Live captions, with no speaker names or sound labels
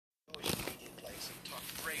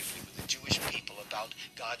about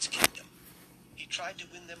God's kingdom. He tried to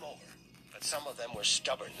win them over, but some of them were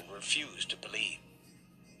stubborn and refused to believe.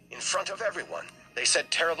 In front of everyone, they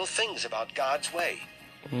said terrible things about God's way.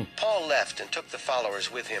 Paul left and took the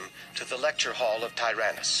followers with him to the lecture hall of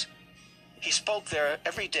Tyrannus. He spoke there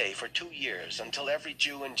every day for 2 years until every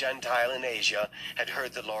Jew and Gentile in Asia had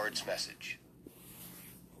heard the Lord's message.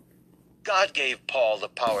 God gave Paul the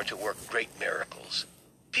power to work great miracles.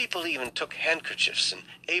 People even took handkerchiefs and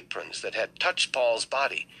aprons that had touched Paul's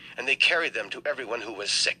body, and they carried them to everyone who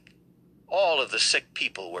was sick. All of the sick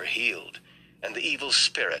people were healed, and the evil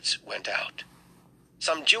spirits went out.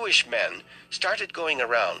 Some Jewish men started going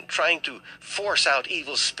around trying to force out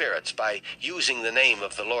evil spirits by using the name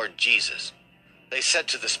of the Lord Jesus. They said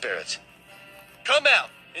to the spirits, "Come out,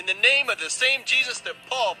 in the name of the same Jesus that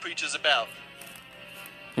Paul preaches about."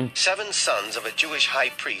 7 sons of a Jewish high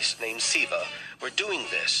priest named Sceva were doing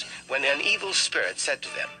this when an evil spirit said to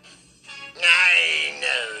them, "I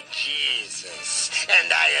know Jesus,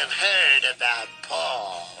 and I have heard about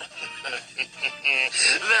Paul.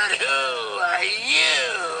 But who are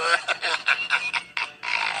you?"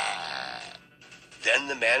 Then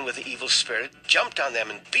the man with the evil spirit jumped on them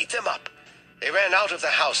and beat them up. They ran out of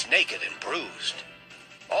the house naked and bruised.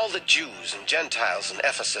 All the Jews and Gentiles in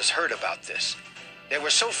Ephesus heard about this. They were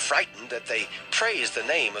so frightened that they praised the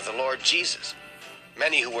name of the Lord Jesus.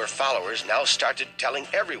 Many who were followers now started telling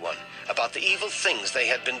everyone about the evil things they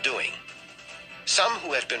had been doing. Some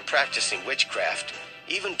who had been practicing witchcraft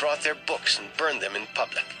even brought their books and burned them in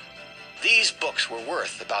public. These books were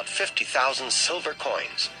worth about 50,000 silver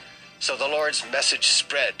coins, so the Lord's message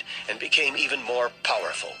spread and became even more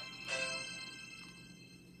powerful.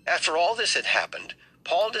 After all this had happened,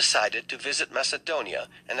 Paul decided to visit Macedonia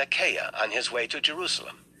and Achaia on his way to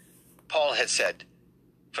Jerusalem. Paul had said,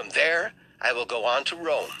 "From there I will go on to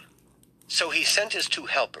Rome." So he sent his 2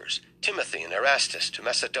 helpers, Timothy and Erastus, to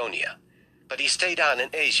Macedonia, but he stayed on in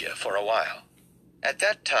Asia for a while. At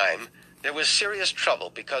that time, there was serious trouble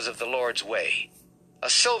because of the Lord's way. A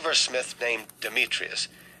silversmith named Demetrius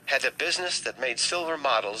had a business that made silver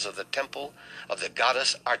models of the temple of the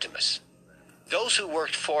goddess Artemis. Those who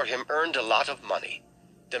worked for him earned a lot of money.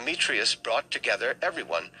 Demetrius brought together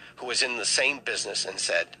everyone who was in the same business and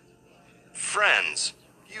said, "Friends,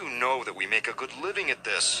 you know that we make a good living at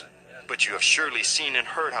this, but you have surely seen and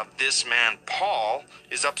heard how this man, Paul,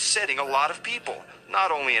 is upsetting a lot of people, not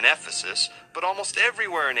only in Ephesus, but almost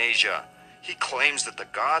everywhere in Asia. He claims that the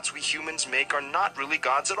gods we humans make are not really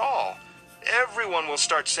gods at all. Everyone will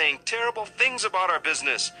start saying terrible things about our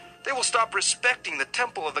business. They will stop respecting the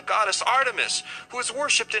temple of the goddess Artemis, who is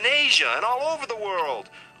worshipped in Asia and all over the world.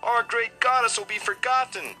 Our great goddess will be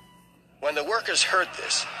forgotten." When the workers heard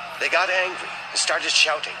this, they got angry and started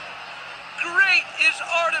shouting, "Great is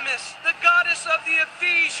Artemis, the goddess of the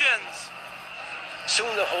Ephesians!"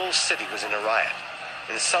 Soon the whole city was in a riot,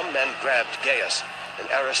 and some men grabbed Gaius and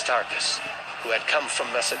Aristarchus, who had come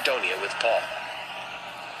from Macedonia with Paul.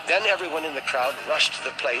 Then everyone in the crowd rushed to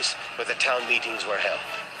the place where the town meetings were held.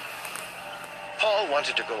 Paul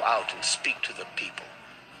wanted to go out and speak to the people,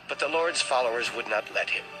 but the Lord's followers would not let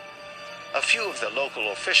him. A few of the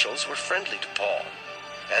local officials were friendly to Paul,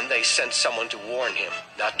 and they sent someone to warn him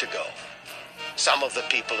not to go. Some of the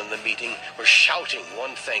people in the meeting were shouting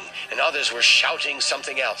one thing, and others were shouting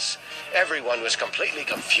something else. Everyone was completely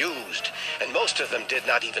confused, and most of them did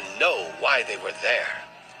not even know why they were there.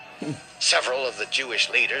 Several of the Jewish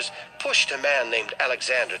leaders pushed a man named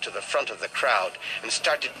Alexander to the front of the crowd and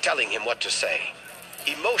started telling him what to say.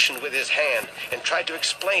 He motioned with his hand and tried to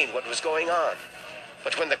explain what was going on.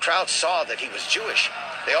 But when the crowd saw that he was Jewish,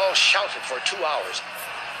 they all shouted for 2 hours,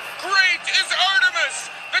 "Great is Artemis,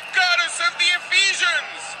 the goddess of the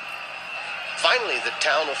Ephesians!" Finally, the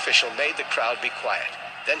town official made the crowd be quiet.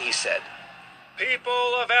 Then he said,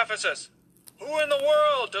 "People of Ephesus, who in the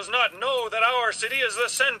world does not know that our city is the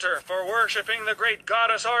center for worshiping the great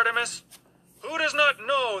goddess Artemis? Who does not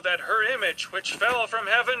know that her image, which fell from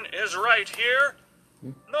heaven, is right here?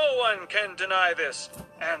 No one can deny this,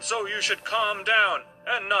 and so you should calm down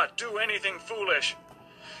and not do anything foolish.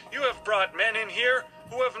 You have brought men in here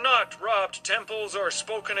who have not robbed temples or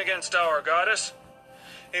spoken against our goddess.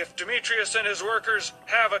 If Demetrius and his workers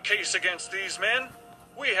have a case against these men,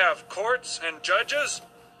 we have courts and judges.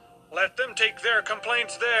 Let them take their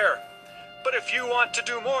complaints there. But if you want to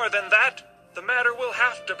do more than that, the matter will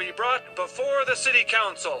have to be brought before the city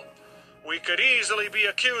council. We could easily be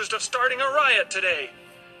accused of starting a riot today.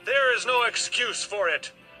 There is no excuse for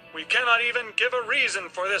it. We cannot even give a reason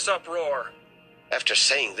for this uproar." After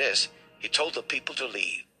saying this, he told the people to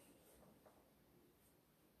leave.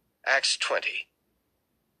 Acts 20.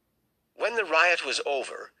 When the riot was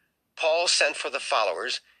over, Paul sent for the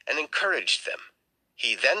followers and encouraged them.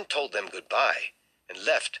 He then told them goodbye and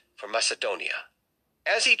left for Macedonia.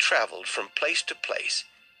 As he traveled from place to place,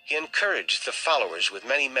 he encouraged the followers with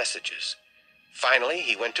many messages. Finally,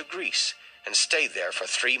 he went to Greece and stayed there for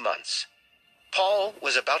 3 months. Paul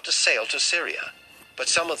was about to sail to Syria, but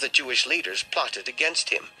some of the Jewish leaders plotted against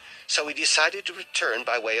him, so he decided to return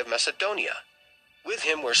by way of Macedonia. With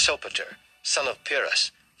him were Sopater, son of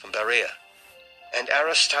Pyrrhus, from Berea, and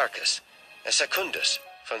Aristarchus, and Secundus,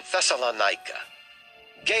 from Thessalonica.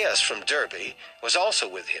 Gaius from Derbe was also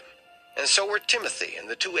with him, and so were Timothy and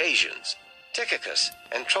the 2 Asians, Tychicus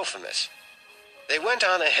and Trophimus. They went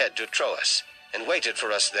on ahead to Troas and waited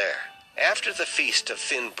for us there. After the feast of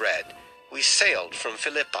thin bread, we sailed from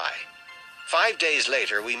Philippi. 5 days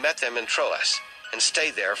later, we met them in Troas and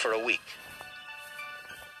stayed there for a week.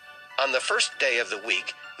 On the first day of the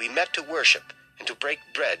week, we met to worship and to break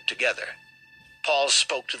bread together. Paul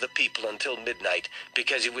spoke to the people until midnight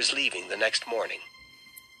because he was leaving the next morning.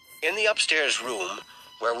 In the upstairs room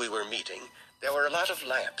where we were meeting, there were a lot of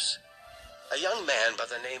lamps. A young man by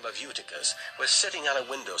the name of Eutychus was sitting on a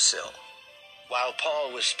windowsill. While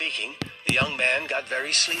Paul was speaking, the young man got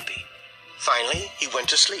very sleepy. Finally, he went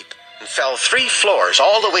to sleep and fell 3 floors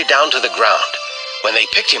all the way down to the ground. When they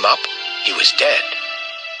picked him up, he was dead.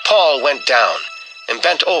 Paul went down and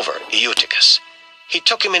bent over Eutychus. He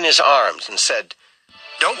took him in his arms and said,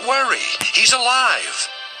 "Don't worry, he's alive."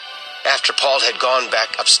 After Paul had gone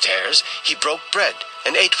back upstairs, he broke bread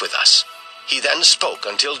and ate with us. He then spoke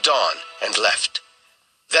until dawn and left.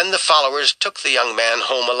 Then the followers took the young man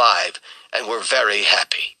home alive and were very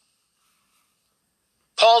happy.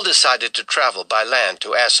 Paul decided to travel by land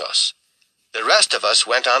to Assos. The rest of us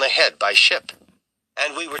went on ahead by ship,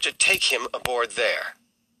 and we were to take him aboard there.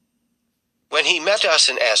 When he met us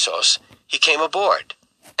in Assos, he came aboard,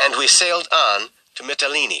 and we sailed on to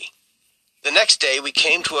Mytilene. The next day we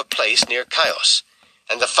came to a place near Chios,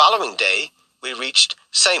 and the following day we reached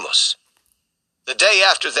Samos. The day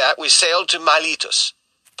after that we sailed to Miletus.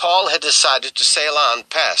 Paul had decided to sail on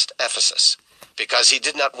past Ephesus, because he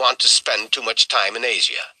did not want to spend too much time in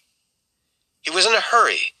Asia. He was in a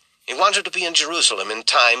hurry. He wanted to be in Jerusalem in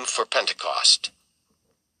time for Pentecost.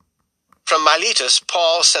 From Miletus,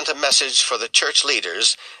 Paul sent a message for the church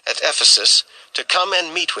leaders at Ephesus to come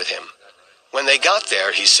and meet with him. When they got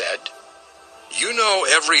there, he said, "You know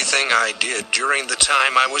everything I did during the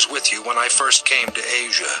time I was with you when I first came to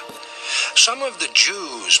Asia. Some of the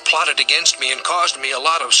Jews plotted against me and caused me a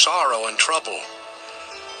lot of sorrow and trouble.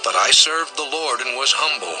 But I served the Lord and was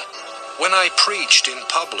humble. When I preached in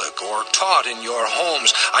public or taught in your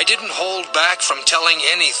homes, I didn't hold back from telling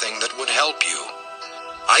anything that would help you.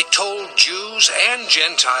 I told Jews and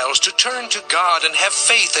Gentiles to turn to God and have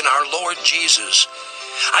faith in our Lord Jesus.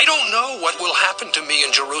 I don't know what will happen to me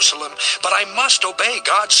in Jerusalem, but I must obey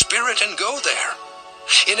God's Spirit and go there.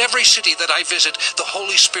 In every city that I visit, the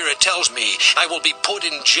Holy Spirit tells me I will be put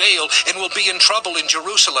in jail and will be in trouble in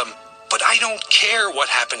Jerusalem. But I don't care what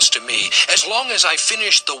happens to me, as long as I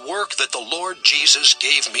finish the work that the Lord Jesus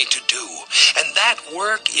gave me to do. And that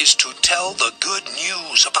work is to tell the good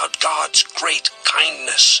news about God's great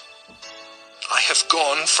kindness. I have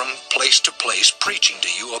gone from place to place preaching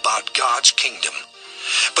to you about God's kingdom.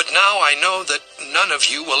 But now I know that none of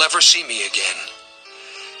you will ever see me again.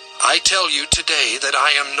 I tell you today that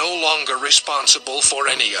I am no longer responsible for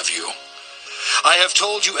any of you. I have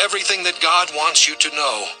told you everything that God wants you to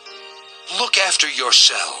know. Look after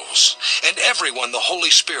yourselves and everyone the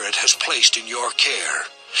Holy Spirit has placed in your care.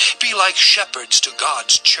 Be like shepherds to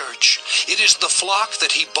God's church. It is the flock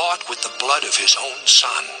that he bought with the blood of his own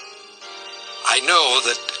Son. I know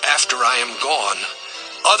that after I am gone,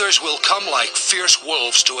 others will come like fierce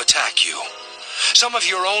wolves to attack you. Some of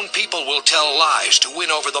your own people will tell lies to win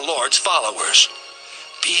over the Lord's followers.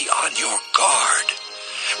 Be on your guard.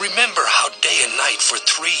 Remember how day and night for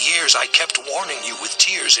 3 years I kept warning you with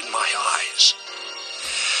tears in my eyes.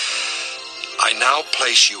 I now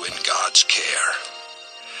place you in God's care.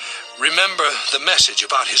 Remember the message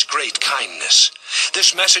about his great kindness.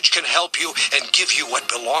 This message can help you and give you what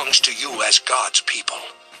belongs to you as God's people.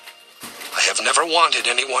 I have never wanted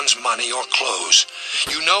anyone's money or clothes.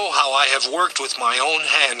 You know how I have worked with my own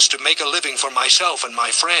hands to make a living for myself and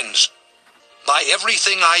my friends. By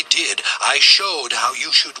everything I did, I showed how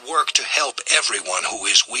you should work to help everyone who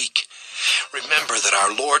is weak. Remember that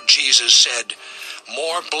our Lord Jesus said,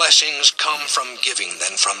 "More blessings come from giving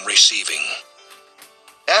than from receiving."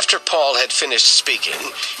 After Paul had finished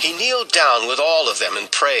speaking, he kneeled down with all of them and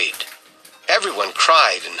prayed. Everyone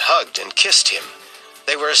cried and hugged and kissed him.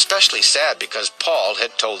 They were especially sad because Paul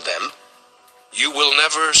had told them, "You will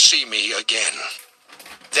never see me again."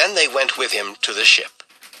 Then they went with him to the ship.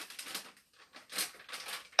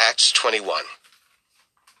 Acts 21.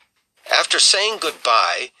 After saying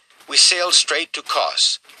goodbye, we sailed straight to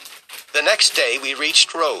Kos. The next day we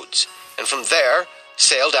reached Rhodes, and from there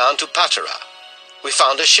sailed down to Patara. We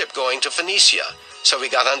found a ship going to Phoenicia, so we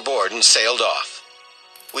got on board and sailed off.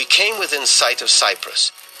 We came within sight of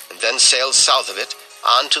Cyprus, and then sailed south of it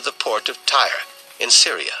on to the port of Tyre in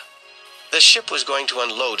Syria. The ship was going to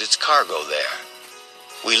unload its cargo there.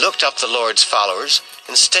 We looked up the Lord's followers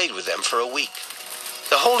and stayed with them for a week.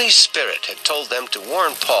 The Holy Spirit had told them to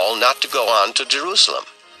warn Paul not to go on to Jerusalem.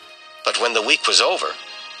 But when the week was over,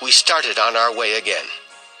 we started on our way again.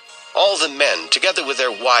 All the men, together with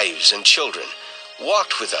their wives and children,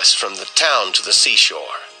 walked with us from the town to the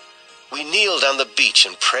seashore. We kneeled on the beach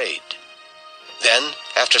and prayed. Then,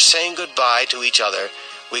 after saying goodbye to each other,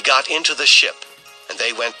 we got into the ship, and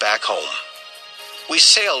they went back home. We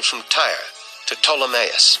sailed from Tyre to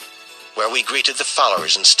Ptolemais, where we greeted the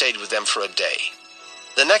followers and stayed with them for a day.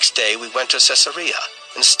 The next day we went to Caesarea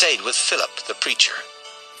and stayed with Philip the preacher.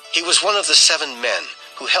 He was one of the 7 men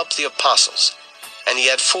who helped the apostles, and he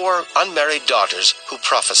had 4 unmarried daughters who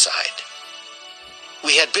prophesied.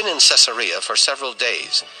 We had been in Caesarea for several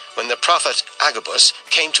days when the prophet Agabus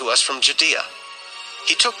came to us from Judea.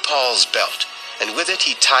 He took Paul's belt, and with it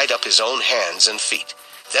he tied up his own hands and feet.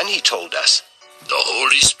 Then he told us, "The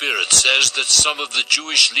Holy Spirit says that some of the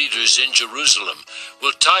Jewish leaders in Jerusalem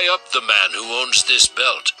will tie up the man who owns this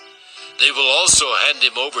belt. They will also hand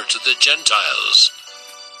him over to the Gentiles."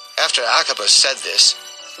 After Agabus said this,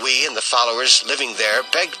 we and the followers living there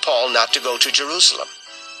begged Paul not to go to Jerusalem.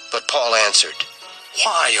 But Paul answered,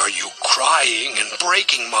 "Why are you crying and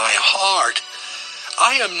breaking my heart?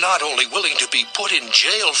 I am not only willing to be put in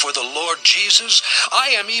jail for the Lord Jesus, I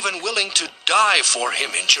am even willing to die for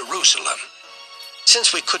him in Jerusalem."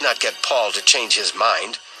 Since we could not get Paul to change his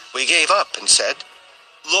mind, we gave up and said,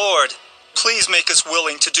 "Lord, please make us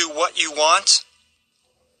willing to do what you want."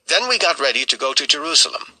 Then we got ready to go to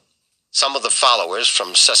Jerusalem. Some of the followers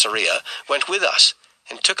from Caesarea went with us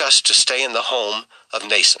and took us to stay in the home of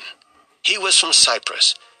Nason. He was from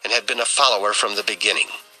Cyprus and had been a follower from the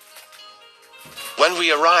beginning. When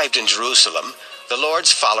we arrived in Jerusalem, the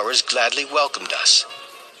Lord's followers gladly welcomed us.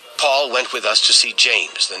 Paul went with us to see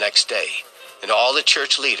James the next day, and all the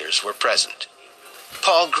church leaders were present.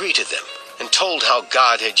 Paul greeted them and told how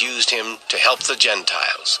God had used him to help the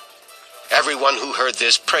Gentiles. Everyone who heard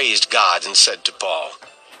this praised God and said to Paul,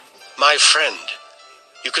 "My friend,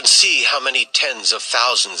 you can see how many tens of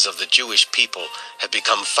thousands of the Jewish people have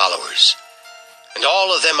become followers, and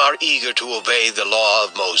all of them are eager to obey the law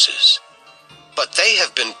of Moses. But they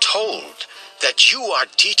have been told that you are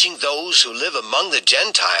teaching those who live among the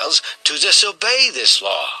Gentiles to disobey this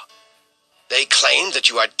law. They claim that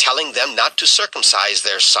you are telling them not to circumcise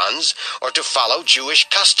their sons or to follow Jewish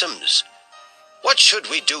customs. What should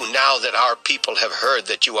we do now that our people have heard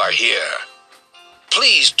that you are here?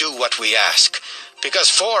 Please do what we ask, because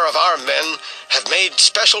 4 of our men have made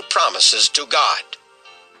special promises to God.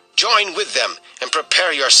 Join with them and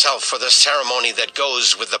prepare yourself for the ceremony that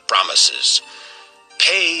goes with the promises.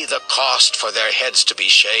 Pay the cost for their heads to be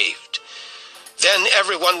shaved. Then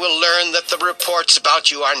everyone will learn that the reports about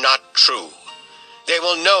you are not true. They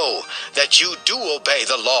will know that you do obey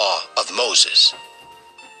the law of Moses.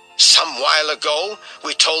 Some while ago,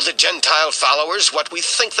 we told the Gentile followers what we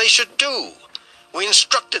think they should do. We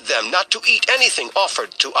instructed them not to eat anything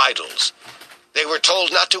offered to idols. They were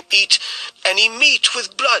told not to eat any meat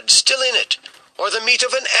with blood still in it, or the meat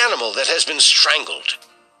of an animal that has been strangled.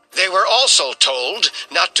 They were also told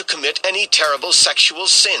not to commit any terrible sexual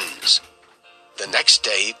sins. The next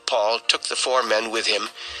day, Paul took the 4 men with him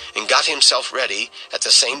and got himself ready at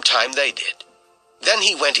the same time they did. Then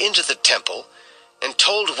he went into the temple and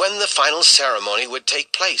told when the final ceremony would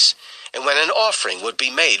take place and when an offering would be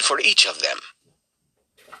made for each of them.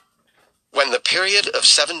 When the period of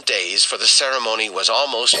 7 days for the ceremony was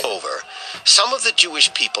almost over, some of the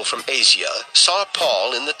Jewish people from Asia saw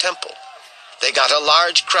Paul in the temple. They got a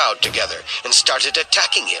large crowd together and started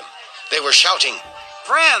attacking him. They were shouting,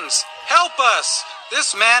 "Friends, help us!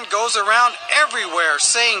 This man goes around everywhere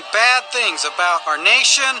saying bad things about our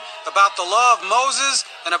nation, about the law of Moses,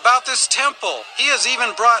 and about this temple. He has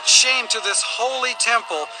even brought shame to this holy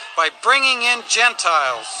temple by bringing in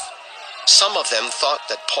Gentiles." Some of them thought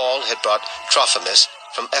that Paul had brought Trophimus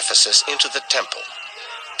from Ephesus into the temple,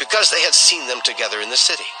 because they had seen them together in the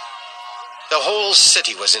city. The whole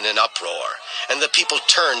city was in an uproar, and the people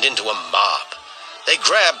turned into a mob. They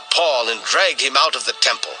grabbed Paul and dragged him out of the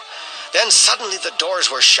temple. Then suddenly the doors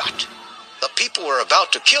were shut. The people were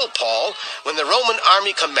about to kill Paul when the Roman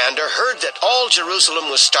army commander heard that all Jerusalem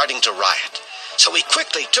was starting to riot. So he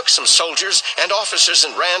quickly took some soldiers and officers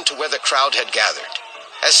and ran to where the crowd had gathered.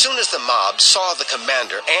 As soon as the mob saw the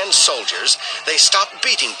commander and soldiers, they stopped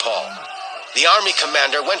beating Paul. The army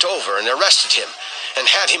commander went over and arrested him and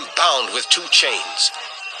had him bound with 2 chains.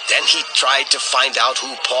 Then he tried to find out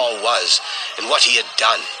who Paul was and what he had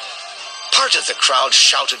done. Part of the crowd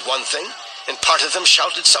shouted one thing, and part of them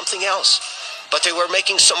shouted something else. But they were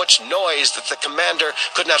making so much noise that the commander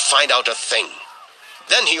could not find out a thing.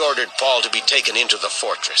 Then he ordered Paul to be taken into the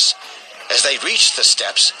fortress. As they reached the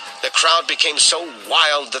steps, the crowd became so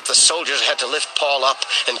wild that the soldiers had to lift Paul up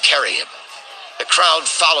and carry him. The crowd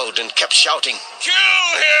followed and kept shouting, Kill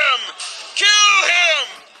him! Kill him!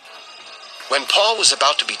 When Paul was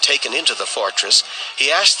about to be taken into the fortress,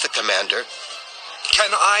 he asked the commander, Can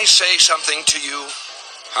I say something to you?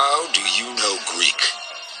 How do you know Greek?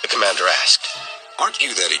 The commander asked. Aren't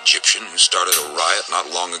you that Egyptian who started a riot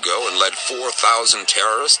not long ago and led 4,000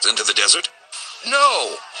 terrorists into the desert?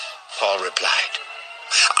 No, Paul replied.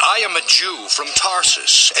 I am a Jew from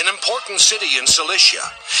Tarsus, an important city in Cilicia.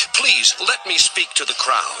 Please, let me speak to the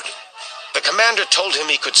crowd. The commander told him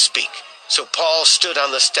he could speak, so Paul stood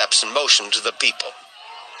on the steps and motioned to the people.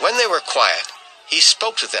 When they were quiet, he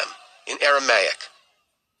spoke to them in Aramaic.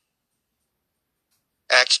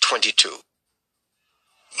 Acts 22.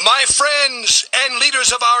 My friends and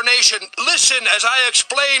leaders of our nation, listen as I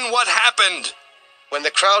explain what happened. When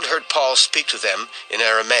the crowd heard Paul speak to them in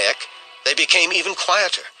Aramaic, they became even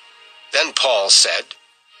quieter. Then Paul said,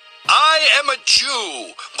 I am a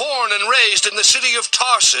Jew, born and raised in the city of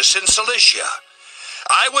Tarsus in Cilicia.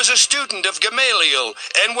 I was a student of Gamaliel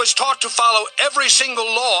and was taught to follow every single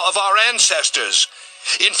law of our ancestors.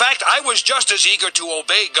 In fact, I was just as eager to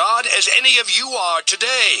obey God as any of you are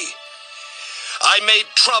today. I made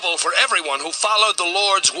trouble for everyone who followed the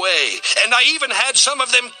Lord's way, and I even had some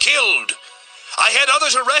of them killed. I had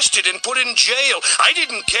others arrested and put in jail. I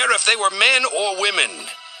didn't care if they were men or women.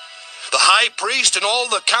 The high priest and all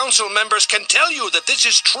the council members can tell you that this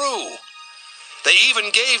is true. They even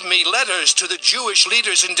gave me letters to the Jewish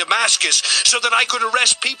leaders in Damascus so that I could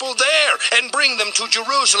arrest people there and bring them to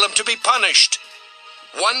Jerusalem to be punished.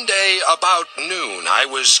 One day about noon, I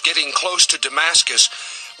was getting close to Damascus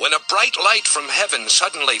when a bright light from heaven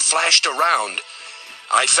suddenly flashed around.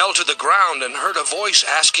 I fell to the ground and heard a voice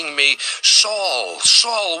asking me, Saul,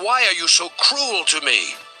 Saul, why are you so cruel to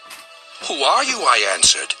me? Who are you? I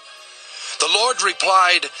answered. The Lord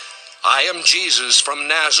replied, I am Jesus from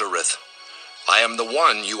Nazareth. I am the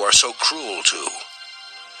one you are so cruel to.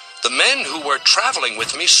 The men who were traveling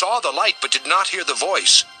with me saw the light but did not hear the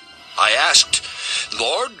voice. I asked,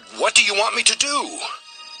 Lord, what do you want me to do?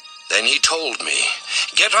 Then he told me,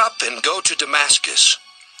 get up and go to Damascus.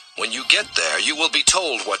 When you get there, you will be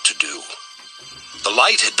told what to do. The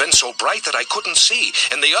light had been so bright that I couldn't see,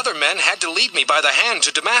 and the other men had to lead me by the hand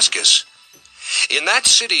to Damascus. In that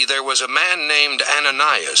city there was a man named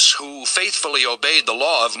Ananias who faithfully obeyed the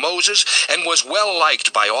law of Moses and was well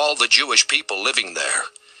liked by all the Jewish people living there.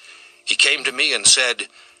 He came to me and said,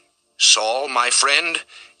 Saul, my friend,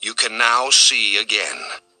 you can now see again.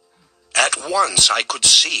 At once I could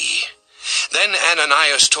see. Then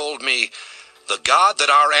Ananias told me, the God that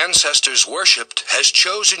our ancestors worshipped has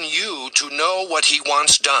chosen you to know what he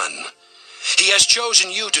wants done. He has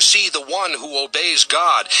chosen you to see the one who obeys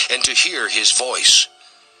God and to hear his voice.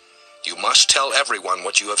 You must tell everyone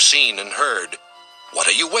what you have seen and heard. What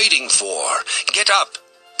are you waiting for? Get up,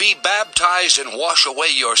 be baptized, and wash away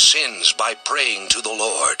your sins by praying to the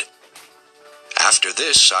Lord. After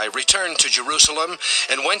this, I returned to Jerusalem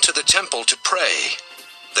and went to the temple to pray.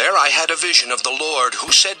 There I had a vision of the Lord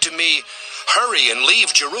who said to me, Hurry and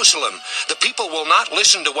leave Jerusalem. The people will not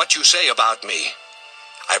listen to what you say about me.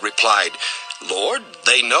 I replied, Lord,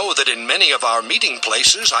 they know that in many of our meeting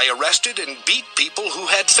places I arrested and beat people who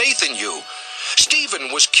had faith in you.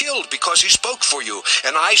 Stephen was killed because he spoke for you,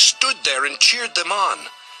 and I stood there and cheered them on.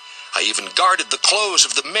 I even guarded the clothes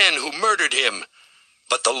of the men who murdered him.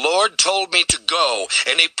 But the Lord told me to go,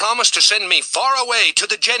 and he promised to send me far away to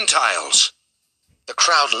the Gentiles. The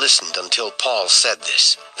crowd listened until Paul said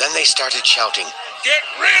this. Then they started shouting, Get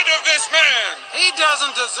rid of this man! He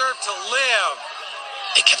doesn't deserve to live.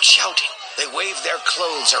 They kept shouting. They waved their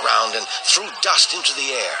clothes around and threw dust into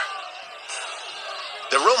the air.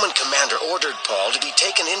 The Roman commander ordered Paul to be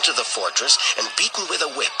taken into the fortress and beaten with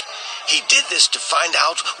a whip. He did this to find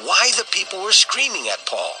out why the people were screaming at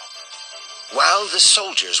Paul. While the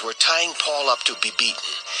soldiers were tying Paul up to be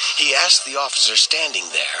beaten, he asked the officer standing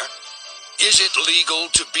there, Is it legal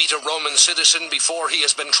to beat a Roman citizen before he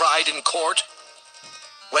has been tried in court?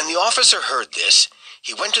 When the officer heard this,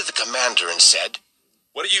 he went to the commander and said,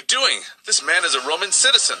 "What are you doing? This man is a Roman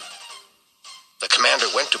citizen." The commander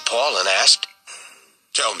went to Paul and asked,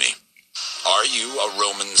 "Tell me, are you a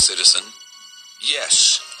Roman citizen?"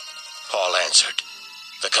 Yes, Paul answered.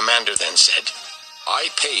 The commander then said, "I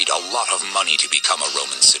paid a lot of money to become a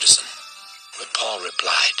Roman citizen." But Paul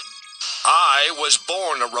replied, I was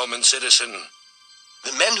born a Roman citizen.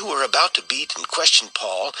 The men who were about to beat and question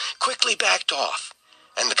Paul quickly backed off,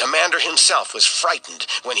 and the commander himself was frightened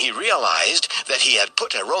when he realized that he had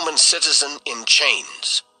put a Roman citizen in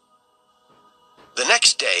chains. The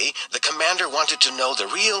next day, the commander wanted to know the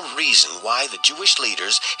real reason why the Jewish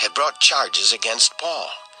leaders had brought charges against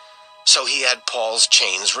Paul. So he had Paul's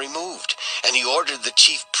chains removed, and he ordered the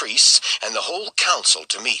chief priests and the whole council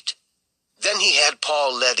to meet. Then he had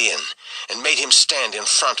Paul led in and made him stand in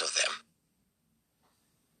front of them.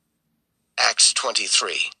 Acts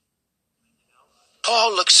 23.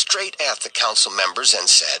 Paul looked straight at the council members and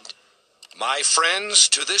said, My friends,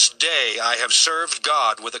 to this day I have served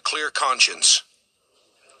God with a clear conscience.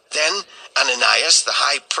 Then Ananias the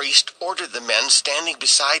high priest ordered the men standing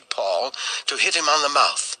beside Paul to hit him on the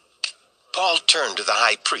mouth. Paul turned to the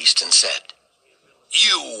high priest and said,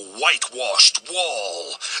 You whitewashed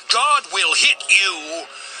wall, God will hit you.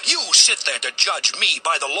 You sit there to judge me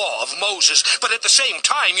by the law of Moses, but at the same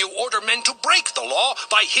time you order men to break the law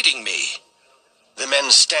by hitting me. The men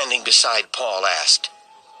standing beside Paul asked,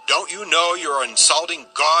 Don't you know you're insulting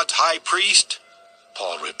God's high priest?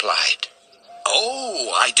 Paul replied,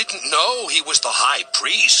 Oh, I didn't know he was the high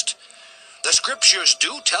priest. The scriptures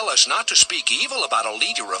do tell us not to speak evil about a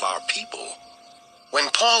leader of our people. When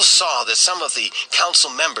Paul saw that some of the council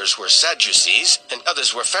members were Sadducees and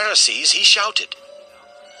others were Pharisees, he shouted,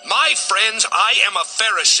 My friends, I am a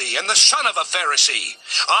Pharisee and the son of a Pharisee.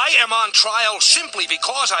 I am on trial simply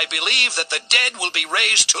because I believe that the dead will be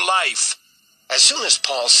raised to life. As soon as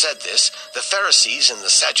Paul said this, the Pharisees and the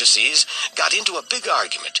Sadducees got into a big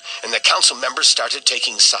argument, and the council members started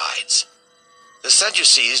taking sides. The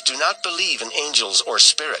Sadducees do not believe in angels or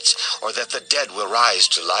spirits, or that the dead will rise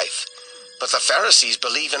to life. But the Pharisees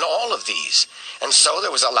believe in all of these, and so there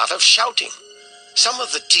was a lot of shouting. Some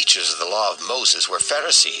of the teachers of the law of Moses were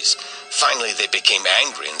Pharisees. Finally, they became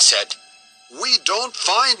angry and said, We don't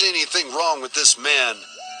find anything wrong with this man.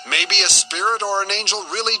 Maybe a spirit or an angel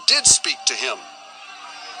really did speak to him.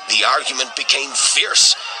 The argument became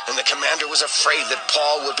fierce, and the commander was afraid that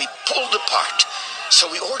Paul would be pulled apart.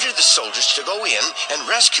 So he ordered the soldiers to go in and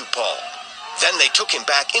rescue Paul. Then they took him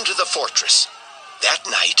back into the fortress. That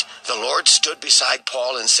night, the Lord stood beside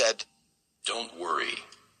Paul and said, Don't worry.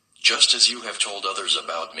 Just as you have told others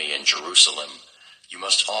about me in Jerusalem, you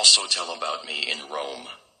must also tell about me in Rome.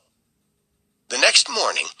 The next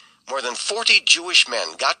morning, more than 40 Jewish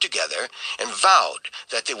men got together and vowed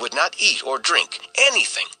that they would not eat or drink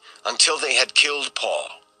anything until they had killed Paul.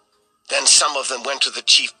 Then some of them went to the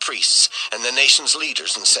chief priests and the nation's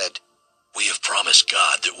leaders and said, We have promised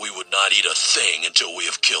God that we would not eat a thing until we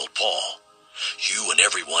have killed Paul. You and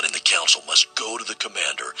everyone in the council must go to the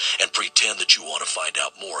commander and pretend that you want to find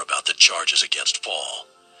out more about the charges against Paul.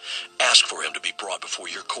 Ask for him to be brought before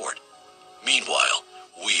your court. Meanwhile,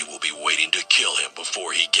 we will be waiting to kill him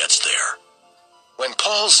before he gets there. When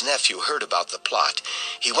Paul's nephew heard about the plot,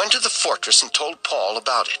 he went to the fortress and told Paul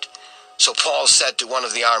about it. So Paul said to one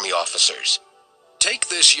of the army officers, Take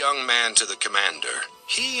this young man to the commander.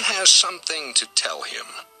 He has something to tell him.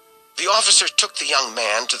 The officer took the young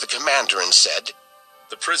man to the commander and said,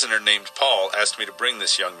 The prisoner named Paul asked me to bring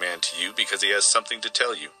this young man to you because he has something to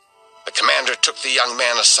tell you. The commander took the young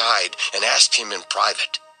man aside and asked him in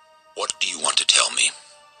private. What do you want to tell me?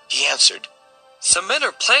 He answered, Some men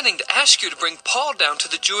are planning to ask you to bring Paul down to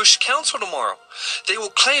the Jewish council tomorrow. They will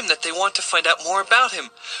claim that they want to find out more about him,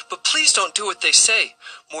 but please don't do what they say.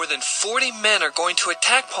 More than 40 men are going to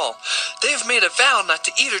attack Paul. They have made a vow not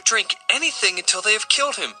to eat or drink anything until they have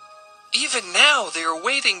killed him. Even now, they are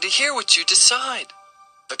waiting to hear what you decide.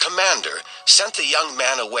 The commander sent the young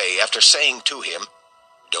man away after saying to him,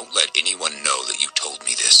 Don't let anyone know that you told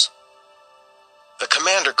me this. The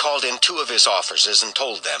commander called in 2 of his officers and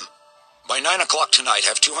told them, By 9 o'clock tonight,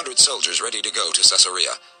 have 200 soldiers ready to go to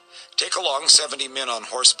Caesarea. Take along 70 men on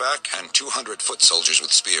horseback and 200 foot soldiers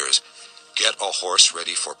with spears. Get a horse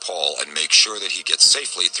ready for Paul and make sure that he gets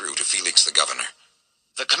safely through to Felix the governor.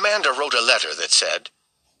 The commander wrote a letter that said,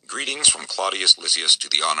 Greetings from Claudius Lysias to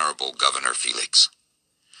the honorable Governor Felix.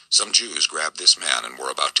 Some Jews grabbed this man and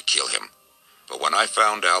were about to kill him. But when I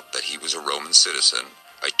found out that he was a Roman citizen,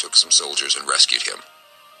 I took some soldiers and rescued him.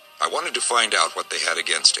 I wanted to find out what they had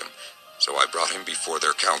against him, so I brought him before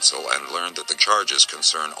their council and learned that the charges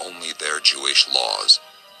concern only their Jewish laws.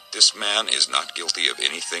 This man is not guilty of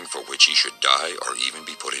anything for which he should die or even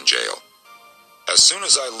be put in jail. As soon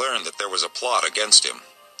as I learned that there was a plot against him,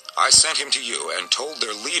 I sent him to you and told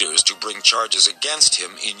their leaders to bring charges against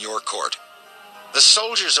him in your court. The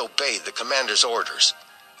soldiers obeyed the commander's orders,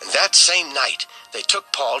 and that same night they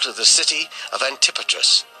took Paul to the city of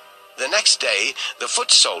Antipatris. The next day, the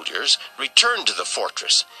foot soldiers returned to the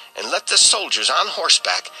fortress and let the soldiers on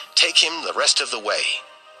horseback take him the rest of the way.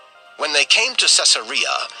 When they came to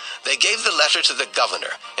Caesarea, they gave the letter to the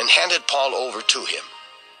governor and handed Paul over to him.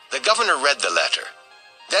 The governor read the letter.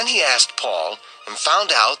 Then he asked Paul and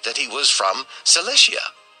found out that he was from Cilicia.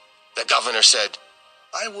 The governor said,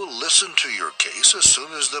 I will listen to your case as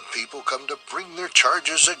soon as the people come to bring their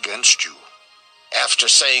charges against you. After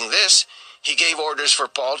saying this, he gave orders for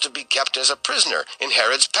Paul to be kept as a prisoner in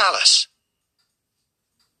Herod's palace.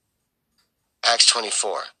 Acts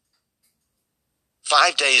 24.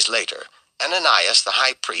 5 days later, Ananias the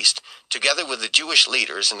high priest, together with the Jewish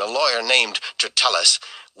leaders and a lawyer named Tertullus,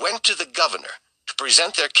 went to the governor to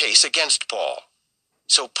present their case against Paul.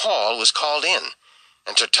 So Paul was called in,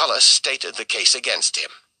 and Tertullus stated the case against him.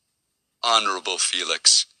 Honorable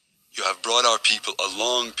Felix, you have brought our people a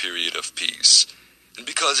long period of peace, and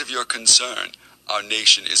because of your concern, our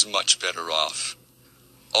nation is much better off.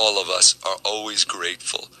 All of us are always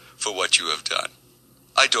grateful for what you have done.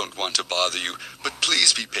 I don't want to bother you, but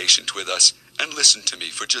please be patient with us and listen to me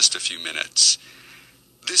for just a few minutes.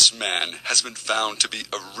 This man has been found to be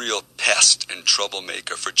a real pest and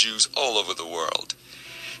troublemaker for Jews all over the world.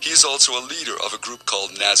 He is also a leader of a group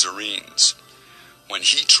called Nazarenes. When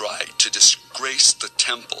he tried to disgrace the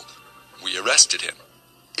temple, we arrested him.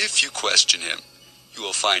 If you question him, you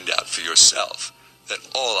will find out for yourself that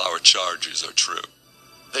all our charges are true.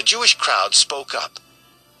 The Jewish crowd spoke up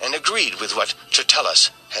and agreed with what Tertullus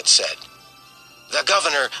had said. The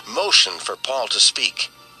governor motioned for Paul to speak,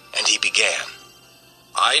 and he began.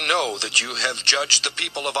 I know that you have judged the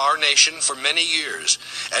people of our nation for many years,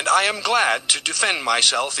 and I am glad to defend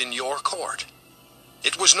myself in your court.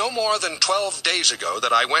 It was no more than 12 days ago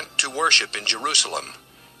that I went to worship in Jerusalem.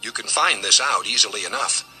 You can find this out easily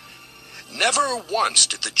enough. Never once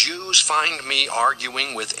did the Jews find me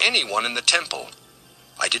arguing with anyone in the temple.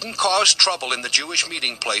 I didn't cause trouble in the Jewish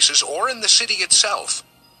meeting places or in the city itself.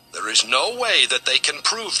 There is no way that they can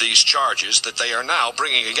prove these charges that they are now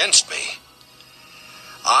bringing against me.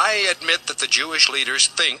 I admit that the Jewish leaders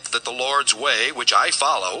think that the Lord's way, which I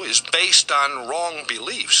follow, is based on wrong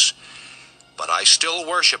beliefs. But I still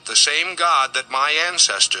worship the same God that my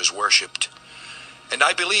ancestors worshipped. And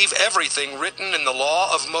I believe everything written in the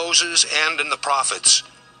law of Moses and in the prophets.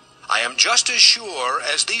 I am just as sure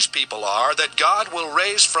as these people are that God will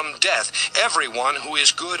raise from death everyone who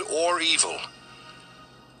is good or evil.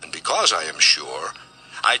 And because I am sure,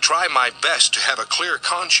 I try my best to have a clear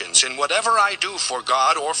conscience in whatever I do for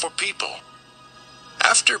God or for people.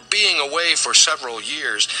 After being away for several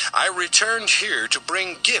years, I returned here to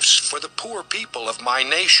bring gifts for the poor people of my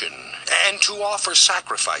nation and to offer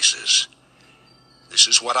sacrifices. This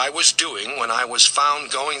is what I was doing when I was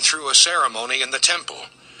found going through a ceremony in the temple.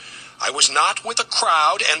 I was not with a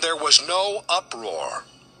crowd, and there was no uproar.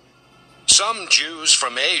 Some Jews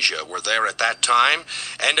from Asia were there at that time,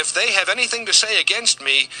 and if they have anything to say against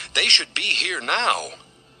me, they should be here now.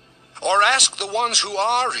 Or ask the ones who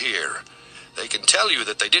are here. They can tell you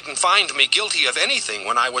that they didn't find me guilty of anything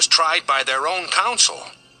when I was tried by their own counsel.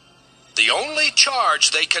 The only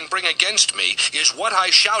charge they can bring against me is what I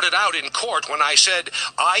shouted out in court when I said,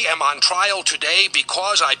 I am on trial today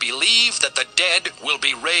because I believe that the dead will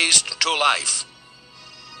be raised to life.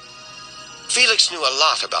 Felix knew a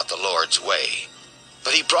lot about the Lord's way,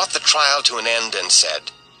 but he brought the trial to an end and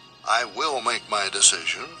said, I will make my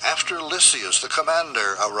decision after Lysias the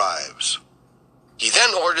commander arrives. He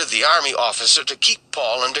then ordered the army officer to keep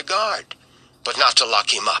Paul under guard, but not to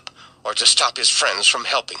lock him up or to stop his friends from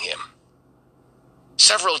helping him.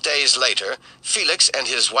 Several days later, Felix and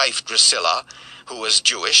his wife Drusilla, who was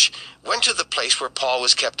Jewish, went to the place where Paul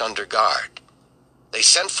was kept under guard. They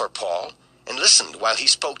sent for Paul and listened while he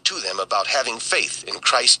spoke to them about having faith in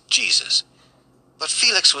Christ Jesus. But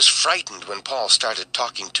Felix was frightened when Paul started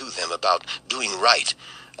talking to them about doing right,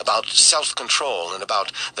 about self-control, and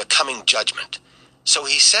about the coming judgment. So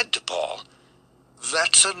he said to Paul,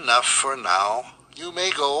 That's enough for now. You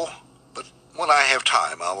may go, but when I have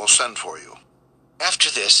time, I will send for you.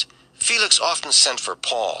 After this, Felix often sent for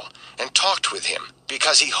Paul and talked with him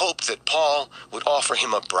because he hoped that Paul would offer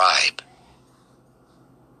him a bribe.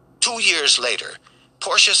 2 years later,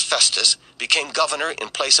 Porcius Festus became governor in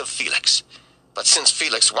place of Felix. But since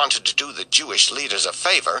Felix wanted to do the Jewish leaders a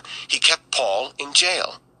favor, he kept Paul in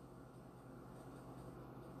jail.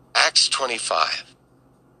 Acts 25.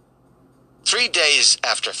 3 days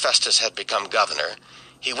after Festus had become governor,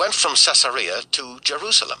 he went from Caesarea to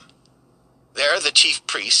Jerusalem. There the chief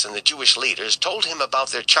priests and the Jewish leaders told him about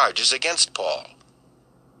their charges against Paul.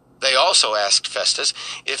 They also asked Festus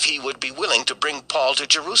if he would be willing to bring Paul to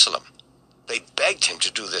Jerusalem. They begged him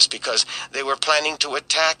to do this because they were planning to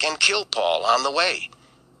attack and kill Paul on the way.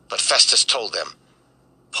 But Festus told them,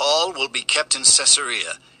 Paul will be kept in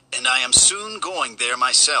Caesarea, and I am soon going there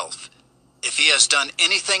myself. If he has done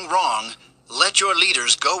anything wrong, let your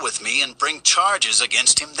leaders go with me and bring charges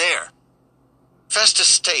against him there. Festus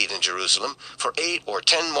stayed in Jerusalem for 8 or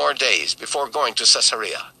 10 more days before going to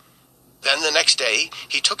Caesarea. Then the next day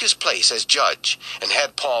he took his place as judge and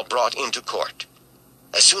had Paul brought into court.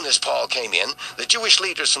 As soon as Paul came in, the Jewish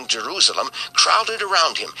leaders from Jerusalem crowded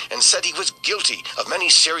around him and said he was guilty of many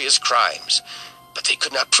serious crimes, but they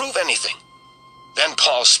could not prove anything. Then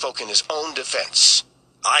Paul spoke in his own defense.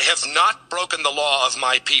 I have not broken the law of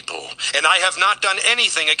my people, and I have not done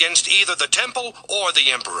anything against either the temple or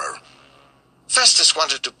the emperor. Festus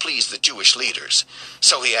wanted to please the Jewish leaders,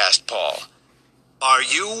 so he asked Paul, Are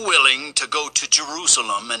you willing to go to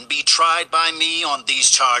Jerusalem and be tried by me on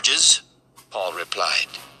these charges? Paul replied,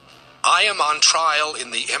 I am on trial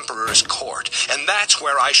in the emperor's court, and that's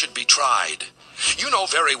where I should be tried. You know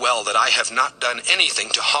very well that I have not done anything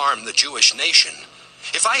to harm the Jewish nation.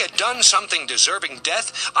 If I had done something deserving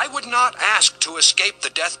death, I would not ask to escape the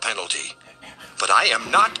death penalty. But I am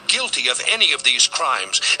not guilty of any of these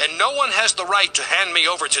crimes, and no one has the right to hand me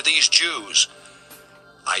over to these Jews.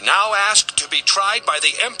 I now ask to be tried by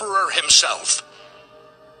the emperor himself.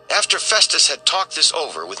 After Festus had talked this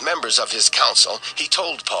over with members of his council, he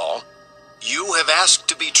told Paul, You have asked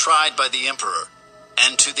to be tried by the emperor,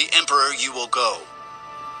 and to the emperor you will go.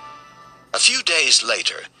 A few days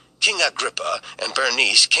later, King Agrippa and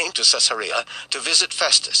Bernice came to Caesarea to visit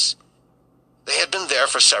Festus. They had been there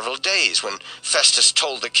for several days when Festus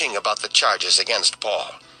told the king about the charges against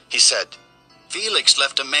Paul. He said, Felix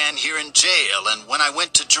left a man here in jail, and when I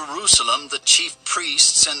went to Jerusalem, the chief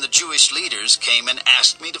priests and the Jewish leaders came and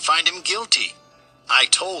asked me to find him guilty. I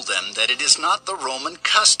told them that it is not the Roman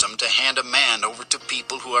custom to hand a man over to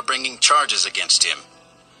people who are bringing charges against him.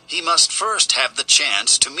 He must first have the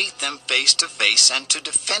chance to meet them face to face and to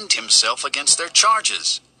defend himself against their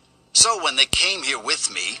charges. So when they came here with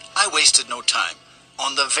me, I wasted no time.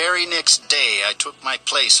 On the very next day, I took my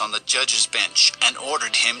place on the judge's bench and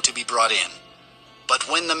ordered him to be brought in. But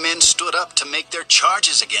when the men stood up to make their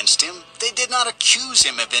charges against him, they did not accuse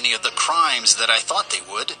him of any of the crimes that I thought they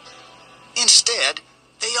would. Instead,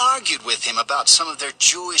 they argued with him about some of their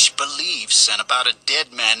Jewish beliefs and about a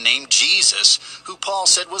dead man named Jesus, who Paul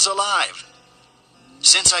said was alive.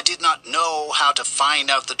 Since I did not know how to find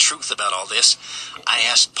out the truth about all this, I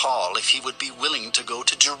asked Paul if he would be willing to go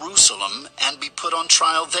to Jerusalem and be put on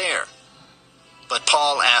trial there. But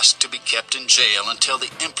Paul asked to be kept in jail until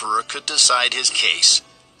the emperor could decide his case.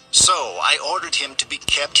 So I ordered him to be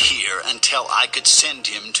kept here until I could send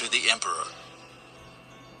him to the emperor.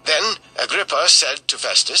 Then Agrippa said to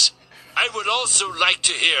Festus, I would also like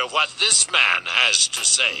to hear what this man has to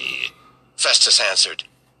say. Festus answered,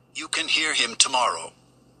 You can hear him tomorrow.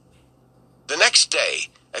 The next day,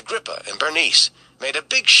 Agrippa and Bernice made a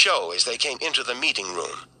big show as they came into the meeting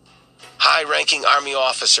room. High-ranking army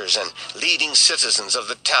officers and leading citizens of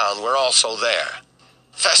the town were also there.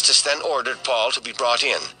 Festus then ordered Paul to be brought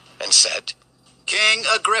in and said, King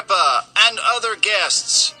Agrippa and other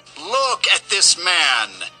guests, look at this man.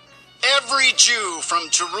 Every Jew from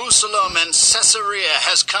Jerusalem and Caesarea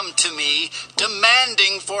has come to me,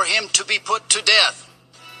 demanding for him to be put to death.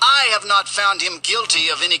 I have not found him guilty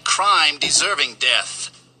of any crime deserving death.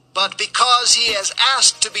 But because he has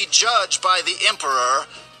asked to be judged by the emperor,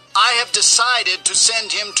 I have decided to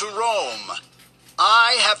send him to Rome.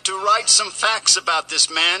 I have to write some facts about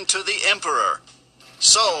this man to the emperor.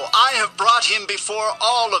 So I have brought him before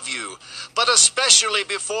all of you, but especially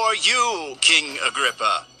before you, King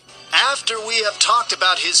Agrippa. After we have talked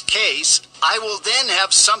about his case, I will then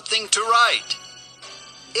have something to write.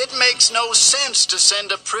 It makes no sense to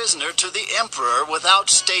send a prisoner to the emperor without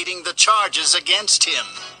stating the charges against him.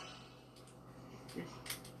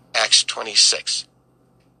 Acts 26.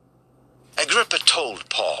 Agrippa told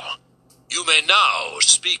Paul, You may now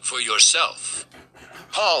speak for yourself.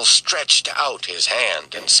 Paul stretched out his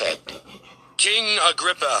hand and said, King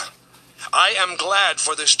Agrippa, I am glad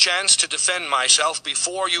for this chance to defend myself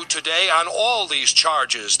before you today on all these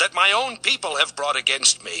charges that my own people have brought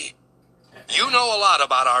against me. You know a lot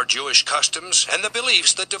about our Jewish customs and the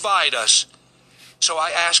beliefs that divide us, so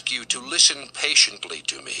I ask you to listen patiently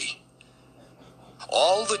to me.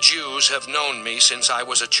 All the Jews have known me since I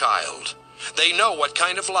was a child. They know what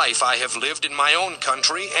kind of life I have lived in my own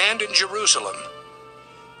country and in Jerusalem.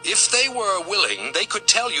 If they were willing, they could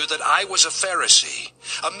tell you that I was a Pharisee,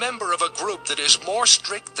 a member of a group that is more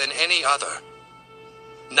strict than any other.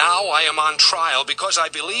 Now I am on trial because I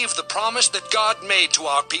believe the promise that God made to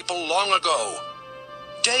our people long ago.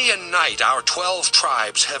 Day and night our 12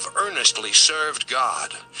 tribes have earnestly served